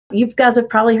You guys have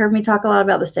probably heard me talk a lot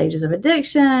about the stages of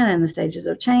addiction and the stages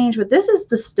of change, but this is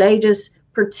the stages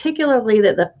particularly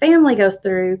that the family goes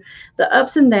through, the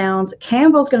ups and downs.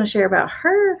 Campbell's going to share about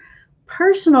her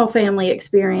personal family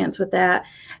experience with that.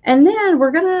 And then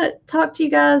we're going to talk to you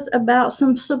guys about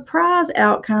some surprise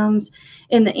outcomes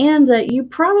in the end that you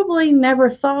probably never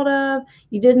thought of,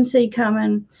 you didn't see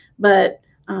coming, but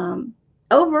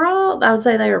overall, I would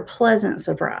say they are pleasant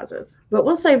surprises, but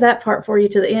we'll save that part for you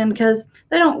to the end because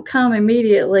they don't come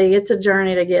immediately. It's a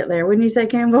journey to get there. Wouldn't you say,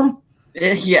 Campbell?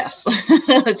 Yes,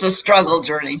 it's a struggle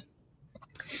journey.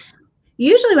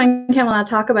 Usually when Campbell and I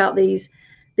talk about these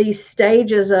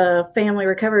stages of family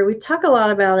recovery, we talk a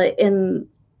lot about it in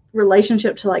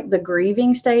relationship to like the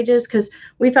grieving stages, because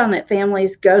we found that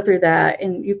families go through that,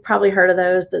 and you've probably heard of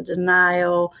those: the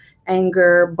denial,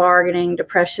 anger, bargaining,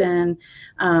 depression,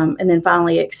 and then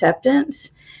finally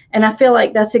acceptance. And I feel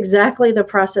like that's exactly the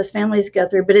process families go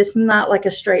through, but it's not like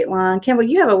a straight line. Campbell,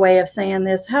 you have a way of saying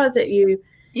this. How is it you?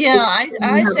 Yeah, I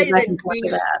say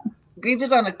that grief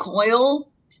is on a coil.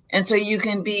 And so you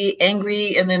can be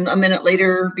angry and then a minute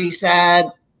later be sad,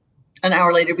 an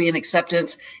hour later be in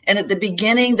acceptance. And at the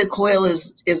beginning, the coil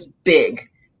is big.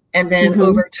 And then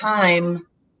over time,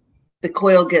 the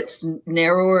coil gets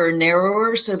narrower and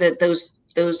narrower, so that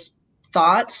those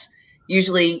thoughts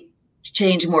usually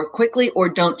change more quickly or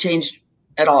don't change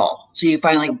at all. So you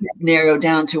finally narrow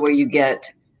down to where you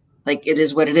get like, it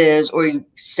is what it is, or you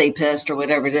stay pissed or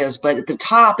whatever it is. But at the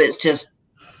top, it's just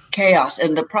chaos.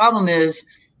 And the problem is,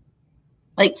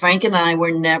 like, Frank and I were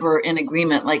never in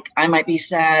agreement. Like, I might be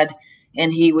sad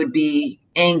and he would be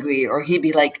angry, or he'd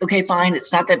be like, okay, fine,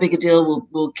 it's not that big a deal,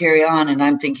 we'll carry on. And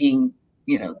I'm thinking,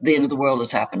 you know, the end of the world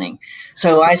is happening.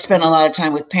 So I spent a lot of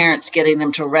time with parents getting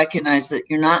them to recognize that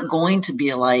you're not going to be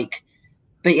alike,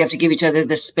 but you have to give each other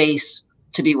the space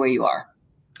to be where you are.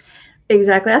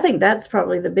 Exactly. I think that's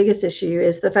probably the biggest issue,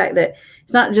 is the fact that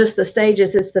it's not just the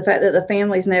stages, it's the fact that the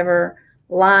families never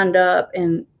lined up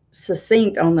and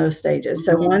succinct on those stages.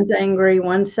 So one's angry,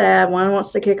 one's sad, one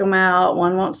wants to kick them out,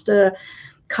 one wants to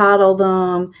coddle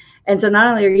them. And so not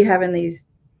only are you having these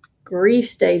grief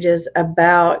stages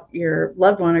about your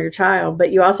loved one or your child,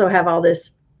 but you also have all this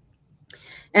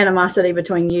animosity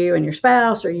between you and your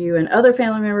spouse, or you and other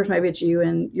family members. Maybe it's you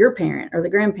and your parent or the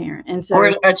grandparent, and so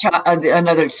or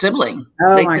another sibling.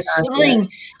 Oh like my the gosh, sibling, yeah.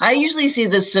 I usually see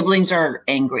the siblings are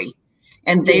angry,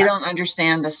 and they don't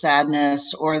understand the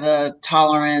sadness or the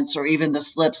tolerance or even the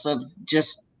slips of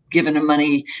just giving them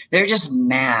money. They're just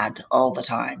mad all the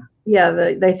time. Yeah,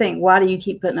 they think, why do you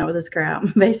keep putting up with this crap?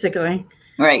 Basically.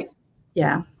 Right.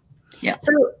 Yeah. Yeah.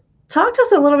 So talk to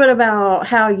us a little bit about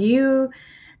how you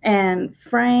and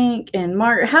Frank and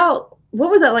Mark,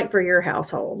 what was that like for your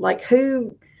household? Like,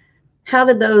 how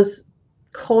did those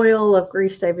coil of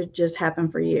grief stages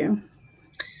happen for you?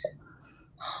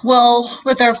 Well,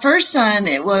 with our first son,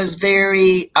 I was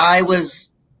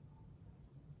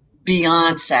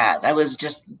beyond sad. I was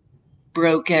just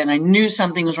broken. I knew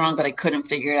something was wrong, but I couldn't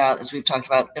figure it out, as we've talked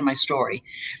about in my story.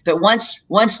 But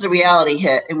once the reality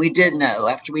hit, and we did know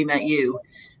after we met you,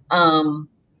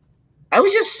 I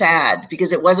was just sad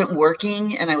because it wasn't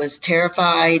working, and I was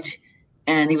terrified,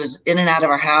 and he was in and out of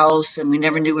our house, and we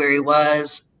never knew where he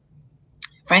was.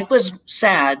 Frank was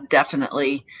sad,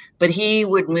 definitely, but he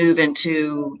would move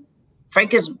into, I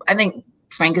think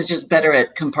Frank is just better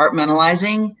at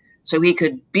compartmentalizing. So he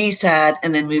could be sad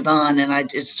and then move on. And I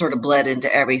just sort of bled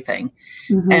into everything.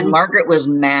 And Margaret was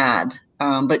mad,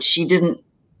 but she didn't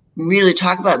really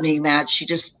talk about being mad. She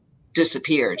just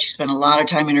disappeared. She spent a lot of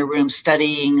time in her room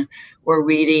studying or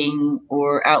reading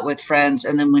or out with friends.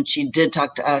 And then when she did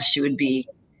talk to us, she would be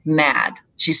mad.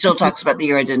 She still talks about the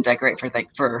year I didn't decorate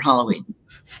for Halloween.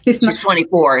 She's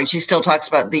 24, and she still talks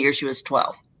about the year she was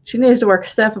 12. She needs to work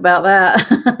stuff about that.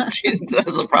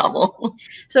 That's a problem.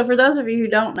 So for those of you who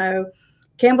don't know,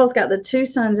 Campbell's got the 2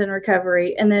 sons in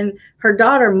recovery, and then her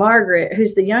daughter, Margaret,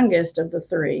 who's the youngest of the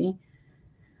 3.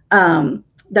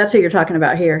 That's who you're talking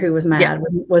about here, who was mad,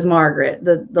 was Margaret,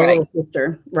 the little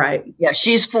sister. Right. Yeah.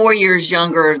 She's 4 years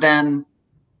younger than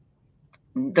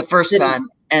the first son,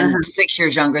 and 6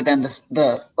 years younger than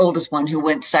the oldest one, who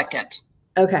went second.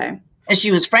 Okay. And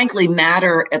she was frankly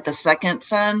madder at the second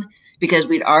son because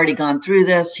we'd already gone through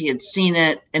this. He had seen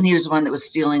it, and he was the one that was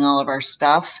stealing all of our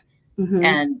stuff.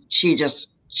 And she was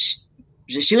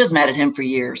mad at him for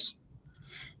years.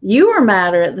 You were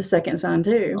madder at the second son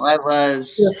too. I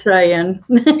was. Just saying.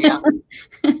 Yeah.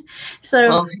 So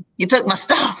well, you took my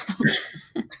stuff.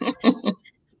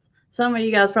 Some of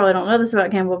you guys probably don't know this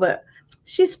about Campbell, but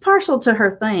she's partial to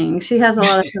her things. She has a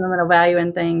lot of sentimental value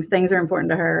in things. Things are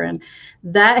important to her. And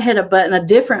that hit a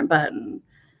different button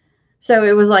So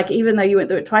it was like, even though you went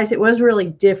through it twice, it was really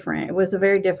different. It was a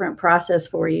very different process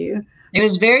for you. It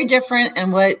was very different.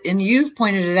 And you've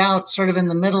pointed it out sort of in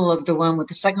the middle of the one with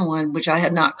the second one, which I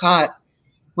had not caught,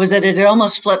 was that it had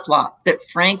almost flip-flopped, that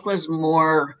Frank was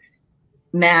more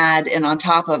mad and on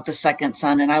top of the second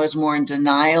son, and I was more in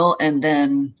denial. And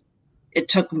then it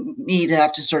took me to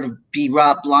have to sort of be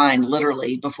robbed blind,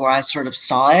 literally, before I sort of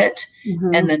saw it.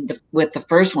 Mm-hmm. And then with the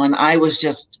first one, I was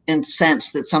just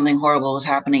incensed that something horrible was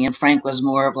happening. And Frank was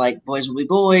more of like, boys will be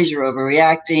boys, you're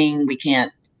overreacting, we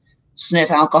can't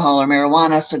sniff alcohol or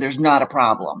marijuana, so there's not a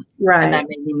problem. Right. And that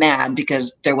made me mad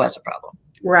because there was a problem.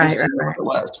 Right. Right. It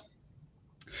was.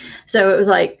 So it was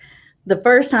like the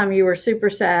first time you were super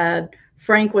sad.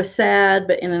 Frank was sad,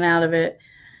 but in and out of it.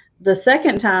 The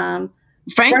second time,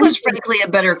 Frank was frankly a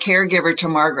better caregiver to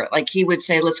Margaret. Like, he would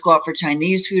say, let's go out for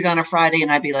Chinese food on a Friday.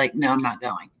 And I'd be like, no, I'm not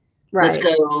going. Right. Let's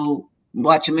go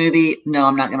watch a movie. No,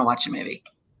 I'm not going to watch a movie.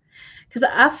 Because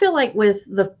I feel like with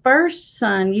the first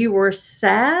son, you were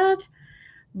sad.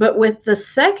 But with the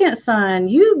second son,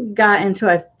 you got into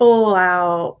a full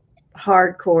out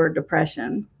hardcore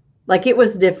depression. Like, it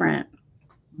was different.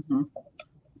 Mm-hmm.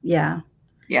 Yeah.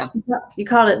 Yeah. You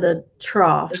called it the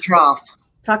trough. The trough.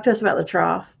 Talk to us about the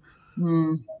trough.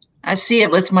 I see it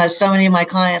with so many of my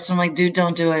clients. I'm like, dude,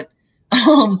 don't do it.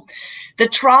 The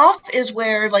trough is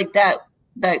where, like, that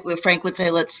Frank would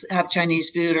say, let's have Chinese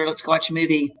food or let's go watch a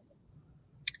movie.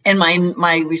 And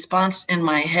my response in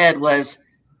my head was,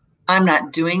 I'm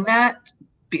not doing that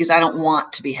because I don't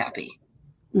want to be happy.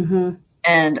 Mm-hmm.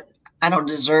 And I don't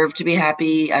deserve to be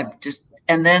happy.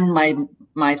 And then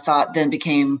my thought then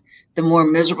became, the more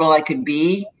miserable I could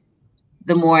be,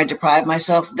 the more I deprived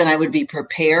myself, then I would be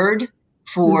prepared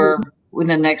for when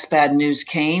the next bad news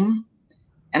came.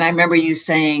 And I remember you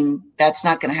saying, that's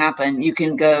not going to happen. You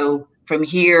can go from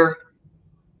here,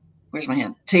 where's my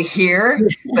hand, to here.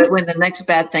 But when the next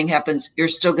bad thing happens, you're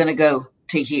still going to go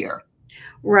to here.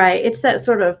 Right. It's that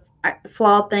sort of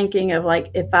flawed thinking of like,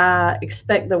 if I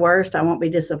expect the worst, I won't be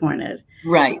disappointed.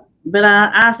 Right. But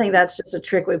I think that's just a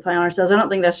trick we play on ourselves. I don't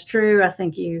think that's true. I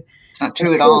think it's not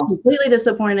true at all. Completely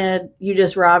disappointed. You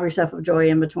just rob yourself of joy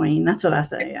in between. That's what I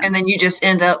say. Yeah. And then you just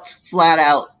end up flat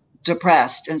out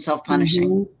depressed and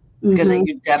self-punishing because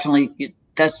you definitely,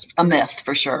 that's a myth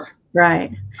for sure.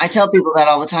 Right. I tell people that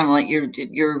all the time. Like,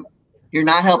 you're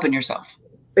not helping yourself.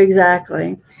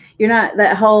 Exactly. You're not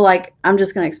that whole, like, I'm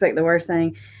just going to expect the worst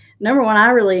thing. Number one, I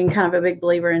really am kind of a big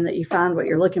believer in that you find what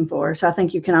you're looking for. So I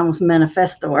think you can almost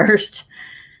manifest the worst.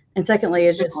 And secondly,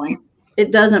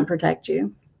 it doesn't protect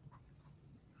you.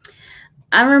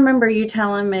 I remember you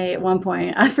telling me at one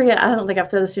point, I forget, I don't think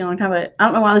I've said this to you in a long time, but I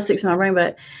don't know why this sticks in my brain,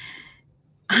 but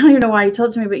I don't even know why you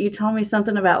told it to me, but you told me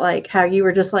something about like how you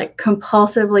were just like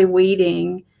compulsively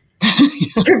weeding.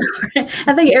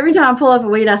 I think every time I pull up a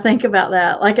weed, I think about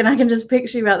that. Like, and I can just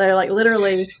picture you out there, like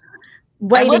literally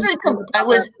waiting. I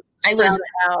was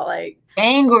out, like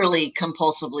angrily,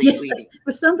 compulsively weeding. It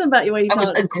was something about you. I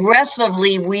was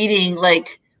aggressively weeding,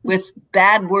 like with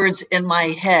bad words in my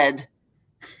head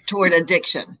toward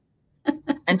addiction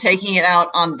and taking it out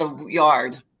on the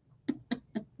yard.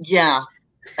 Yeah.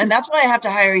 And that's why I have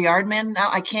to hire a yard man now.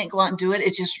 I can't go out and do it.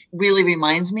 It just really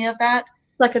reminds me of that.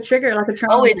 Like a trigger, like a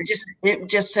trauma. Oh, it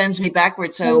just sends me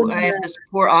backwards. So I have this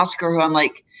poor Oscar who I'm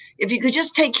like, if you could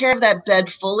just take care of that bed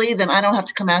fully, then I don't have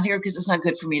to come out here because it's not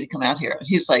good for me to come out here.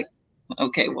 He's like,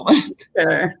 okay, woman.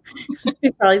 Sure.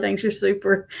 He probably thinks you're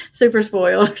super, super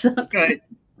spoiled or something. Right.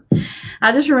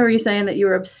 I just remember you saying that you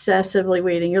were obsessively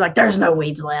weeding. You're like, there's no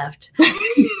weeds left.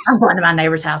 I'm going to my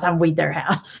neighbor's house. I weed their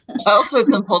house. I also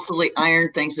compulsively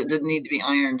ironed things that didn't need to be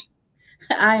ironed.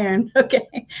 Iron.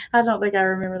 Okay. I don't think I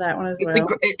remember that one as well.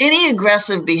 Any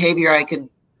aggressive behavior I could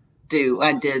do,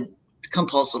 I did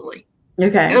compulsively.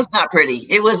 Okay. It was not pretty.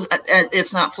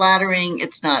 It's not flattering.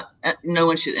 It's not, no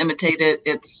one should imitate it.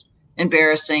 It's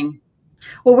embarrassing.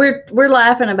 Well, we're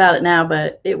laughing about it now,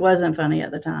 but it wasn't funny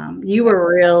at the time. You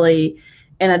were really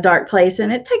in a dark place,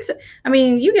 and it takes, I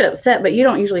mean, you get upset, but you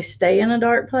don't usually stay in a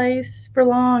dark place for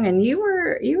long. And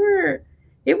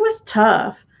it was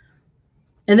tough.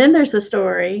 And then there's the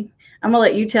story. I'm gonna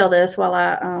let you tell this while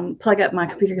I plug up my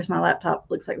computer because my laptop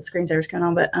looks like the screensaver's going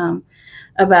on. But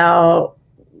about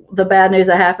the bad news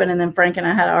that happened, and then Frank and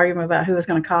I had an argument about who was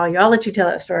going to call you. I'll let you tell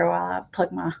that story while I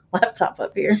plug my laptop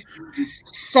up here.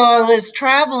 So I was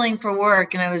traveling for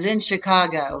work, and I was in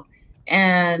Chicago,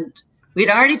 and we'd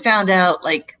already found out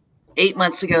like 8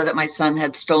 months ago that my son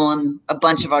had stolen a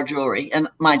bunch of our jewelry and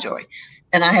my jewelry.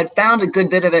 And I had found a good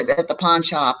bit of it at the pawn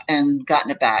shop and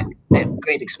gotten it back at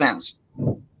great expense,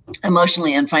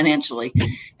 emotionally and financially.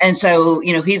 And so,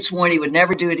 he'd sworn he would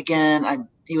never do it again. I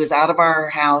He was out of our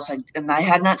house, and I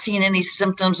had not seen any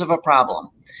symptoms of a problem.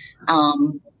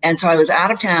 And so I was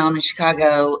out of town in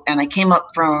Chicago, and I came up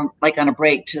from like on a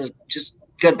break to just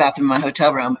go to the bathroom in my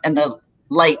hotel room, and the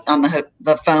light on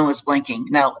the phone was blinking.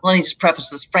 Now, let me just preface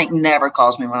this. Frank never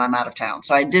calls me when I'm out of town.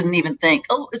 So I didn't even think,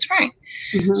 oh, it's Frank.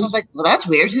 Mm-hmm. So I was like, well, that's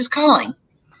weird. Who's calling?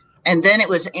 And then it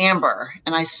was Amber.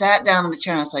 And I sat down in the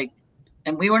chair and I was like,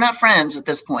 and we were not friends at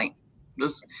this point.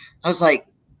 I was like,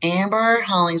 Amber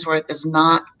Hollingsworth is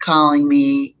not calling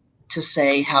me to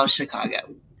say how's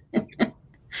Chicago.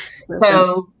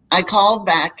 So I called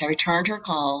back. I returned her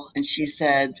call, and she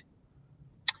said,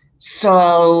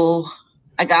 so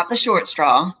I got the short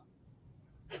straw.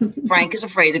 Frank is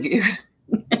afraid of you.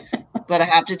 But I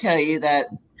have to tell you that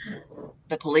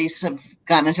the police have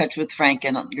gotten in touch with Frank,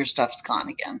 and your stuff's gone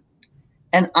again.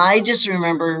 And I just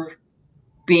remember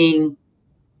being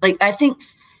like, I think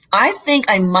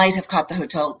I might have caught the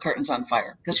hotel curtains on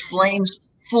fire because flames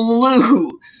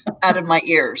flew out of my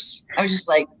ears. I was just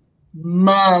like,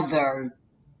 mother,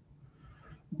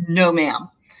 no ma'am.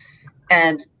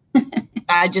 And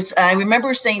I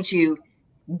remember saying to you,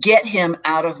 get him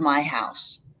out of my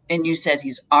house. And you said,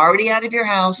 he's already out of your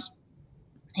house.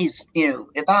 He's,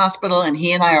 at the hospital, and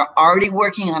he and I are already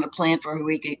working on a plan for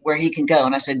where he can go.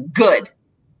 And I said, good.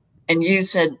 And you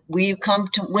said, will you come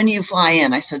to, when you fly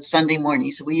in? I said, Sunday morning.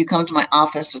 You said, will you come to my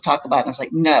office to talk about it? And I was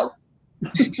like, no.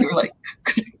 You were like,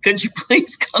 could you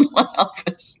please come to my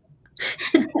office?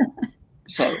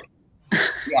 So,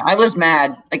 yeah, I was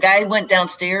mad. Like, I went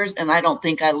downstairs, and I don't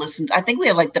think I listened. I think we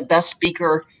had like the best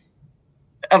speaker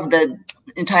of the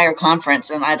entire conference,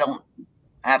 and I don't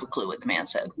have a clue what the man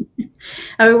said.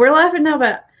 I mean, we're laughing now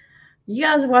about you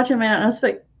guys watching Man on Us,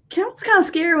 but Campbell's kind of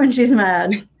scary when she's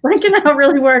mad. Frank and I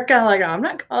really were kind of like, I'm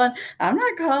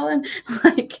not calling.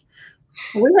 Like,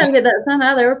 we had to get that son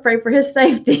out there. We're afraid for his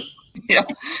safety. Yeah.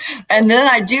 And then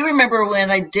I do remember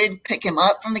when I did pick him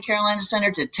up from the Carolina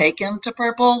Center to take him to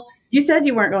Purple. You said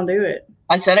you weren't going to do it.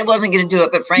 I said I wasn't going to do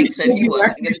it, but Frank said he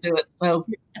wasn't going to do it. So,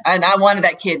 and I wanted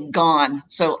that kid gone.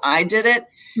 So I did it.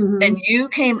 Mm-hmm. And you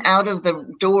came out of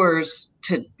the doors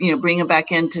to, bring him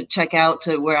back in to check out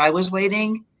to where I was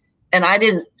waiting. And I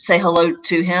didn't say hello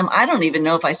to him. I don't even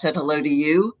know if I said hello to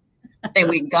you. And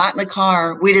we got in the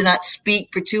car. We did not speak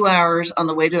for 2 hours on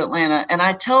the way to Atlanta. And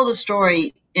I tell the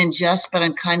story in jest, but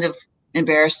I'm kind of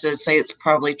embarrassed to say it's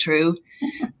probably true.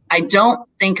 I don't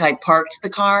think I parked the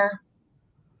car.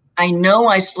 I know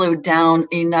I slowed down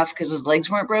enough because his legs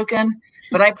weren't broken,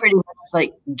 but I pretty much was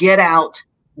like, get out.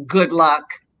 Good luck.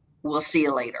 We'll see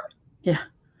you later. Yeah.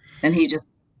 And he just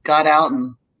got out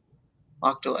and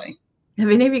walked away. Have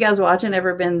any of you guys watching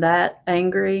ever been that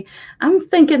angry? I'm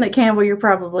thinking that, Campbell, you're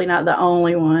probably not the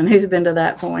only one who's been to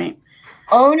that point.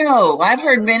 Oh, no. I've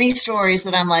heard many stories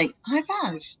that I'm like, high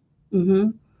five. Mm-hmm.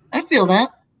 I feel that.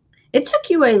 It took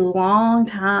you a long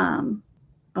time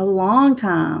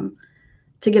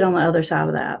to get on the other side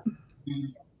of that. Mm-hmm.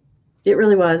 It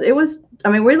really was. It was,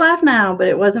 we laugh now, but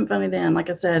it wasn't funny then. Like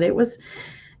I said, it was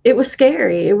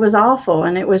scary. It was awful.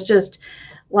 And it was just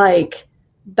like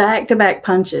back-to-back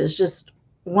punches, just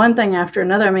one thing after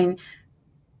another.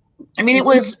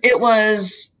 It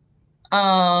was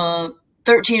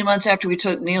 13 months after we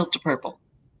took Neil to Purple.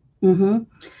 Mm-hmm.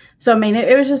 So,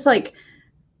 it was just like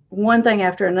one thing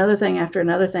after another thing after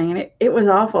another thing. And it was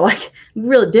awful. Like, we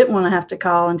really didn't want to have to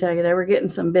call and tell you they were getting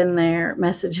some been there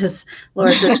messages.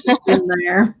 Lord, just been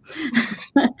there.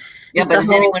 Yeah, but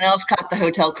has anyone else caught the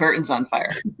hotel curtains on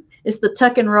fire? It's the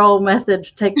tuck and roll method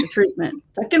to take the treatment.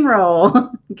 Tuck and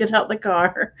roll, get out the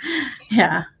car.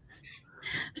 Yeah.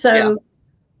 So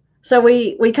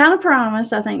we kind of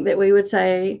promised, I think, that we would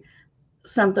say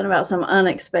something about some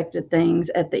unexpected things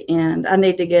at the end. I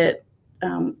need to get,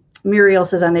 Muriel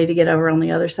says I need to get over on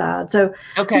the other side. So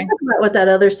okay. Talk about what that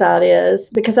other side is,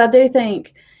 because I do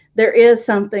think there is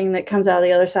something that comes out of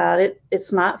the other side.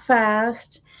 It's not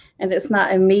fast and it's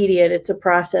not immediate. It's a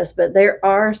process, but there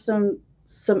are some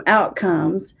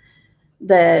outcomes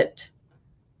that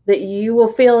you will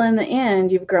feel in the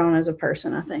end you've grown as a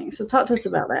person, I think. So talk to us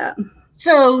about that.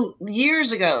 So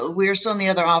years ago, we were still in the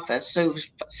other office. So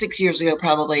 6 years ago,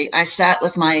 probably, I sat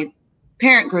with my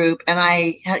parent group and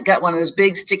I had got one of those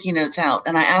big sticky notes out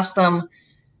and I asked them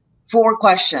 4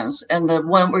 questions. And the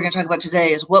one we're going to talk about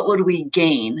today is, what would we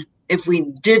gain if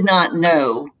we did not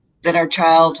know that our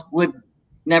child would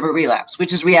never relapse,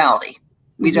 which is reality.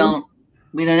 Mm-hmm.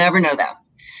 We don't ever know that.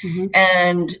 Mm-hmm.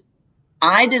 And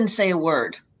I didn't say a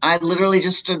word. I literally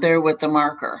just stood there with the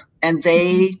marker, and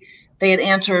they had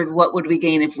answered, what would we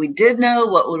gain if we did know?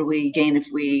 What would we gain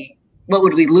what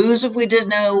would we lose if we did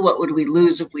know? What would we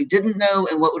lose if we didn't know?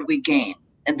 And what would we gain?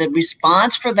 And the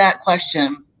response for that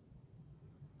question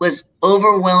was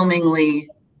overwhelmingly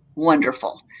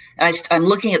wonderful. And I'm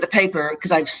looking at the paper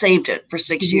because I've saved it for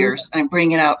 6 years. I'm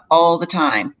bringing it out all the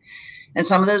time. And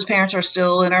some of those parents are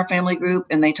still in our family group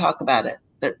and they talk about it.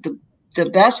 But the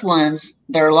best ones,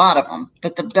 there are a lot of them,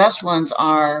 but the best ones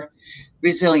are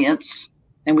resilience.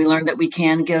 And we learned that we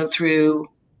can go through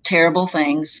terrible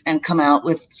things and come out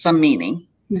with some meaning.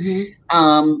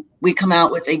 We come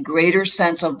out with a greater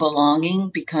sense of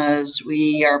belonging because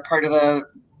we are part of a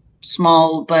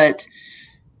small but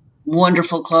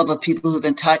wonderful club of people who've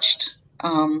been touched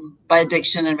by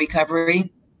addiction and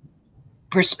recovery.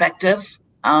 Perspective.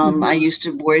 I used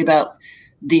to worry about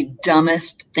the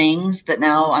dumbest things that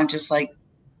now I'm just like,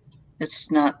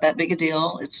 it's not that big a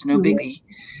deal. It's no biggie.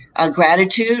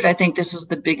 Gratitude. I think this is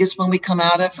the biggest one we come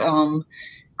out of.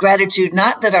 Gratitude,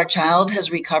 not that our child has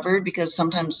recovered, because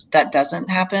sometimes that doesn't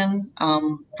happen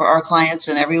for our clients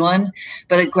and everyone,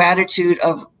 but a gratitude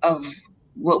of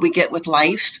what we get with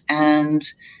life and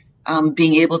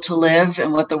being able to live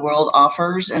and what the world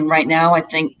offers. And right now, I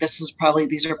think these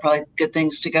are probably good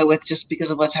things to go with just because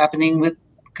of what's happening with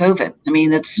COVID. I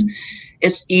mean,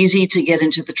 it's easy to get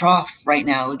into the trough right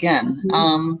now again.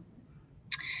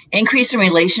 Increase in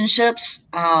relationships.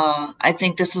 I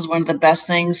think this is one of the best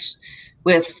things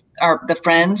with the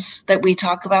friends that we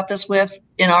talk about this with.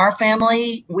 In our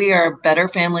family, we are a better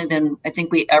family than I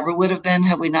think we ever would have been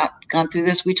had we not gone through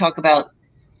this. We talk about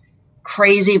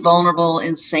crazy, vulnerable,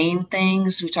 insane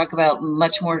things. We talk about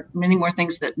many more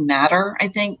things that matter, I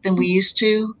think, than we used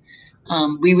to.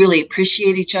 We really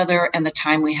appreciate each other and the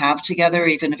time we have together,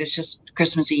 even if it's just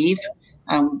Christmas Eve.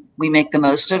 We make the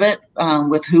most of it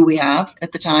with who we have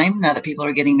at the time, now that people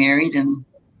are getting married and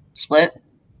split.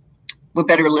 We're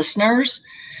better listeners.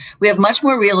 We have much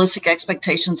more realistic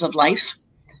expectations of life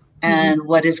and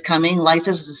what is coming. Life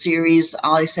is the series,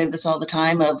 I say this all the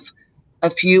time, of a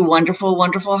few wonderful,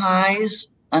 wonderful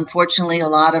highs. Unfortunately, a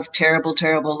lot of terrible,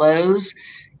 terrible lows.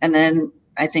 And then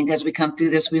I think as we come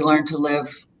through this, we learn to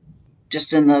live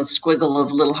just in the squiggle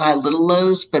of little high, little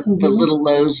lows, but the little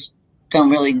lows don't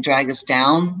really drag us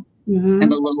down. And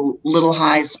the little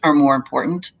highs are more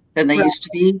important than they used to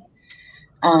be.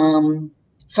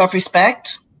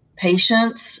 Self-respect,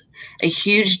 patience, a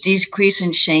huge decrease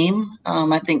in shame.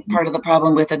 I think part of the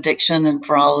problem with addiction, and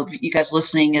for all of you guys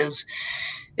listening, is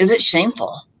it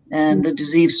shameful? And the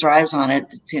disease thrives on it.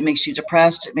 It makes you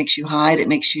depressed. It makes you hide. It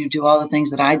makes you do all the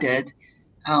things that I did.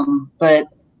 But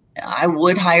I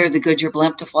would hire the Goodyear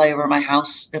blimp to fly over my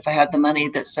house if I had the money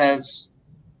that says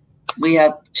we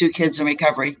have 2 kids in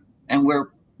recovery and we're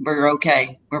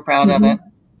okay. We're proud of it.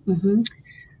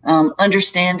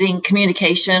 Understanding,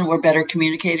 communication. We're better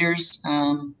communicators.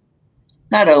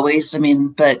 Not always,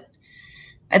 but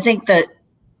I think that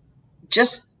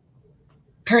just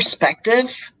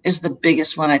perspective is the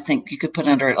biggest one I think you could put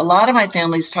under it. A lot of my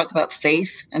families talk about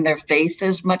faith, and their faith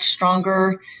is much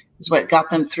stronger, is what got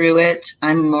them through it.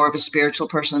 I'm more of a spiritual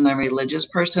person than a religious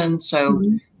person. So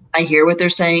I hear what they're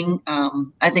saying.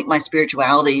 I think my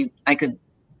spirituality, I could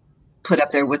put up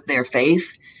there with their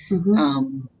faith.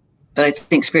 But I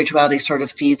think spirituality sort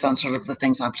of feeds on sort of the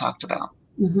things I've talked about.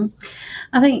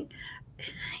 I think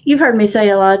you've heard me say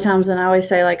a lot of times, and I always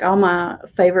say, like, all my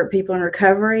favorite people in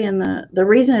recovery. And the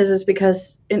reason is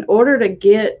because in order to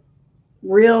get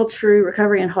real, true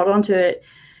recovery and hold on to it,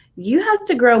 you have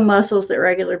to grow muscles that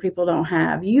regular people don't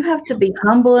have. You have to be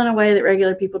humble in a way that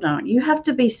regular people don't. You have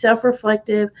to be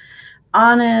self-reflective,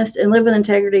 honest, and live with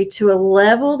integrity to a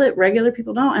level that regular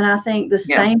people don't. And I think the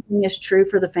same thing is true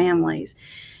for the families.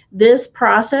 This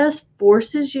process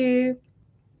forces you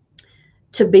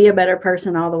to be a better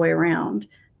person all the way around,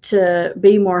 to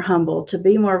be more humble, to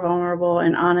be more vulnerable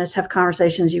and honest, have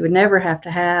conversations you would never have to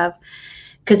have.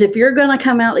 Because if you're going to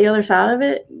come out the other side of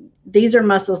it, these are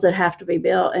muscles that have to be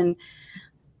built. And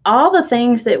all the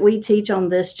things that we teach on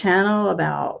this channel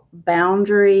about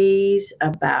boundaries,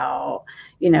 about,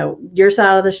 your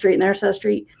side of the street and their side of the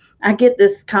street, I get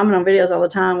this comment on videos all the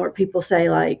time where people say,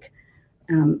 like,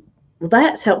 well,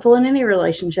 that's helpful in any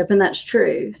relationship. And that's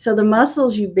true. So the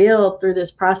muscles you build through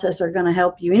this process are going to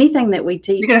help you. Anything that we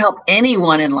teach, you're going to help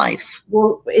anyone in life.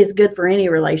 Well, is good for any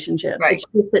relationship. Right. It's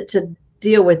just that to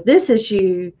deal with this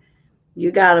issue,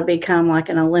 you got to become like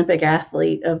an Olympic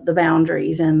athlete of the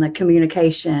boundaries and the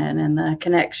communication and the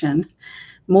connection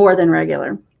more than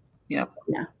regular. Yep.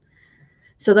 Yeah.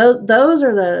 So those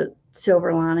are the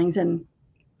silver linings. And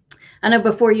I know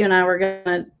before you and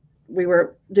I we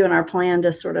were doing our plan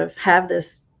to sort of have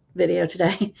this video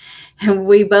today, and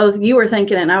you were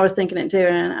thinking it and I was thinking it too.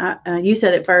 And you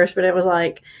said it first, but it was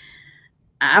like,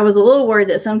 I was a little worried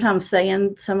that sometimes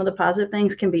saying some of the positive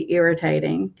things can be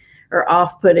irritating or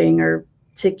off-putting or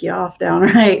tick you off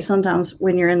downright sometimes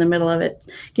when you're in the middle of it.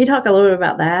 Can you talk a little bit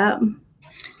about that?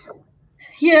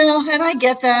 Yeah, and I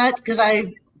get that because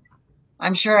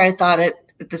I'm sure I thought it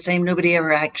the same. Nobody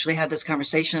ever actually had this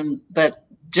conversation, but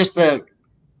just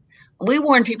we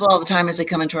warn people all the time as they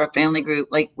come into our family group,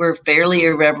 like we're fairly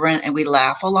irreverent and we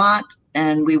laugh a lot,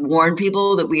 and we warn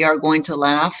people that we are going to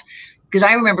laugh. Because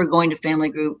I remember going to family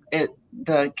group at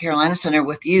the Carolina Center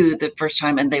with you the first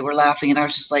time, and they were laughing, and I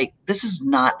was just like, this is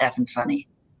not effing funny.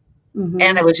 Mm-hmm.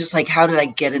 And it was just like, how did I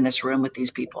get in this room with these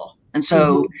people? And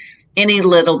so any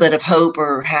little bit of hope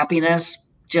or happiness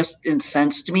just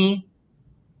incensed me.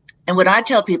 And what I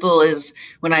tell people is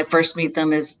when I first meet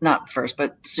them is not first,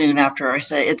 but soon after, I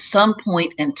say at some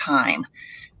point in time,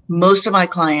 most of my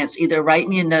clients either write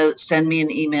me a note, send me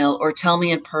an email, or tell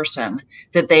me in person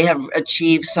that they have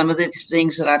achieved some of the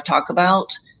things that I've talked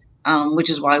about, which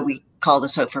is why we call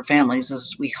this Hope for Families,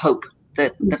 is we hope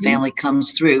that the family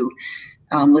comes through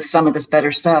with some of this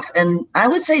better stuff. And I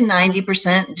would say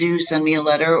 90% do send me a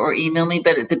letter or email me,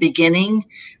 but at the beginning,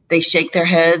 they shake their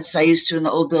heads. I used to, in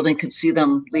the old building, could see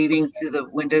them leaving through the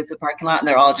windows of the parking lot, and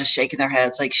they're all just shaking their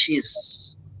heads like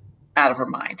she's out of her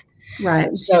mind.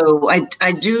 Right. So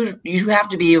you have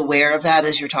to be aware of that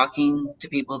as you're talking to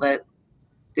people, that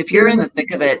if you're in the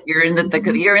thick of it, you're in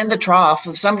the trough.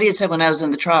 If somebody had said when I was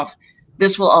in the trough,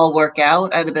 this will all work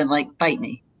out, I'd have been like, bite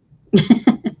me.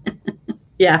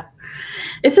 Yeah.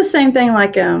 It's the same thing.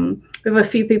 Like, we have a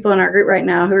few people in our group right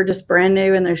now who are just brand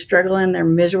new and they're struggling. They're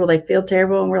miserable. They feel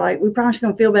terrible. And we're like, we promise you're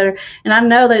going to feel better. And I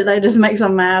know that just makes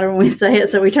them mad when we say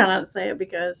it. So we try not to say it,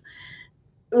 because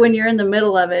when you're in the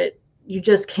middle of it, you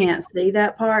just can't see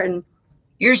that part. And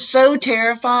you're so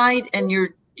terrified, and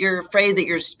you're afraid that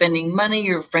you're spending money.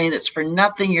 You're afraid it's for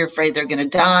nothing. You're afraid they're going to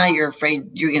die. You're afraid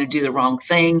you're going to do the wrong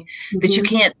thing, that you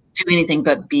can't do anything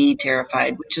but be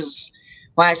terrified, which is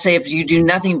why I say if you do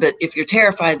nothing but if you're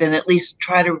terrified, then at least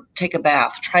try to take a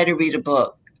bath, try to read a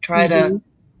book, try to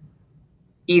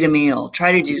eat a meal,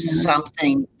 try to do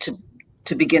something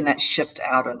to begin that shift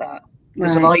out of that.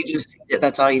 Because if all you do is feed it,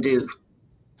 that's all you do.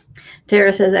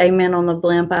 Tara says amen on the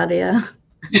blimp idea.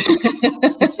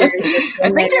 I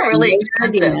think they're really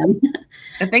expensive.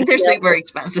 I think they're super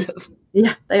expensive.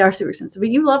 Yeah, they are super expensive. But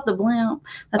you love the blimp.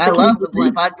 I love the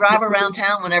blimp. I drive around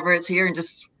town whenever it's here and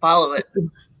just follow it.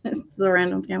 It's the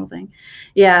random Campbell thing.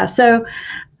 Yeah. So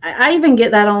I even get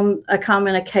that on a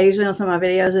comment occasionally on some of my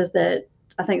videos, is that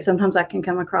I think sometimes I can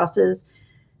come across as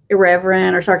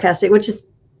irreverent or sarcastic, which is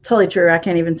totally true. I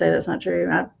can't even say that's not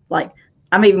true.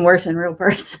 I'm even worse in real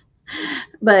person.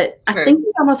 But I think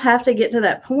you almost have to get to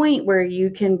that point where you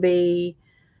can be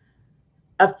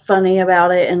funny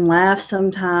about it and laugh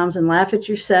sometimes and laugh at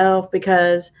yourself,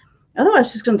 because otherwise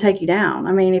it's just going to take you down.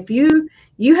 I mean, if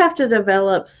you have to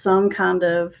develop some kind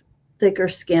of thicker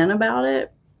skin about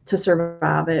it to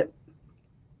survive it,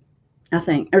 I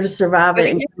think, or to survive it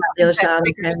and come out the other side.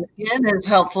 Thicker skin is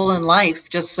helpful in life,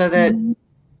 just so that,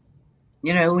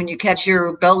 when you catch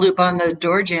your belt loop on the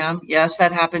door jamb, yes,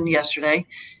 that happened yesterday,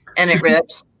 and it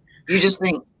rips, you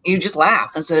just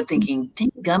laugh instead of thinking,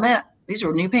 gummit, these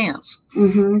are new pants.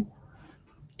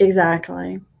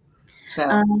 Exactly.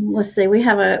 So let's see. We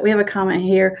have a comment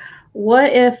here.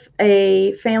 What if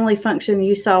a family function,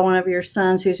 you saw one of your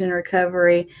sons who's in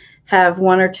recovery have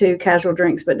one or two casual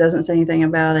drinks but doesn't say anything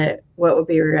about it? What would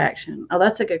be your reaction? Oh,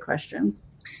 that's a good question.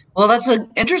 Well, that's an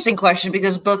interesting question,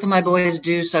 because both of my boys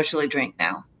do socially drink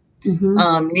now.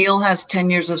 Neil has 10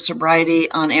 years of sobriety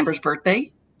on Amber's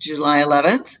birthday, July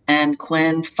 11th, and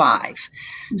Quinn 5.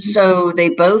 So they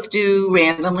both do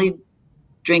randomly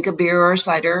drink a beer or a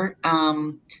cider.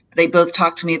 They both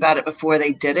talked to me about it before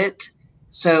they did it.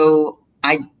 So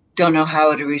I don't know how I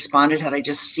would have responded had I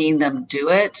just seen them do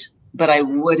it, but I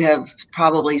would have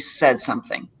probably said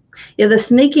something. Yeah, the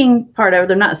sneaking part of it,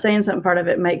 they're not saying something, part of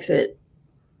it makes it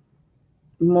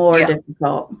more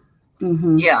difficult.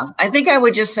 Yeah, I think I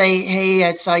would just say, hey,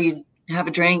 I saw you have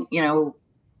a drink,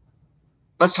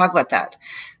 let's talk about that.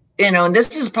 And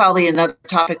this is probably another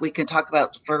topic we can talk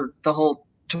about for the whole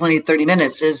 20, 30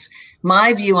 minutes, is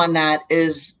my view on that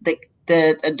is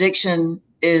that addiction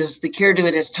is the cure to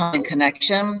it is time and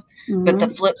connection. But the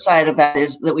flip side of that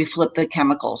is that we flip the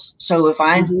chemicals. So if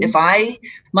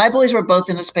my boys were both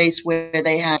in a space where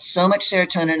they had so much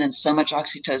serotonin and so much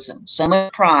oxytocin, so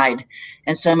much pride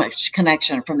and so much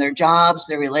connection from their jobs,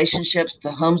 their relationships,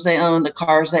 the homes they own, the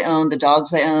cars they own, the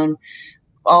dogs they own,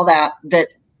 all that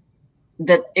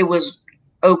it was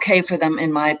okay for them,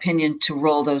 in my opinion, to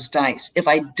roll those dice. If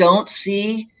I don't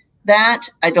see that,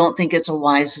 I don't think it's a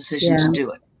wise decision to do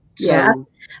it. So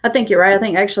I think you're right. I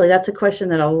think actually that's a question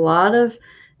that a lot of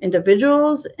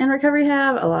individuals in recovery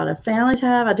have, a lot of families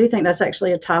have. I do think that's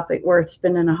actually a topic worth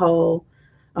spending a whole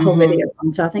video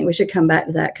on. So I think we should come back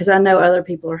to that because I know other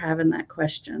people are having that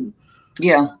question.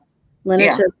 Yeah.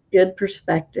 Linda says, good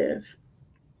perspective.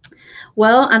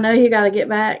 Well, I know you got to get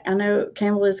back. I know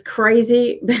Campbell is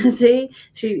crazy busy.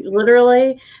 She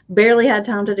literally barely had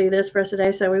time to do this for us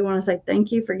today. So we want to say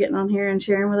thank you for getting on here and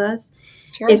sharing with us.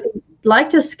 Sure. If you'd like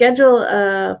to schedule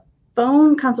a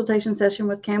phone consultation session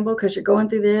with Campbell because you're going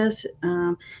through this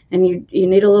and you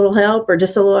need a little help or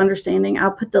just a little understanding,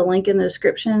 I'll put the link in the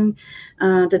description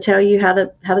to tell you how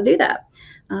to do that.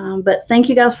 But thank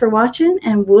you guys for watching,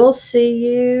 and we'll see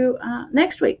you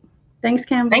next week. Thanks,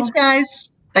 Campbell. Thanks,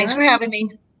 guys. Thanks for having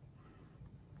me.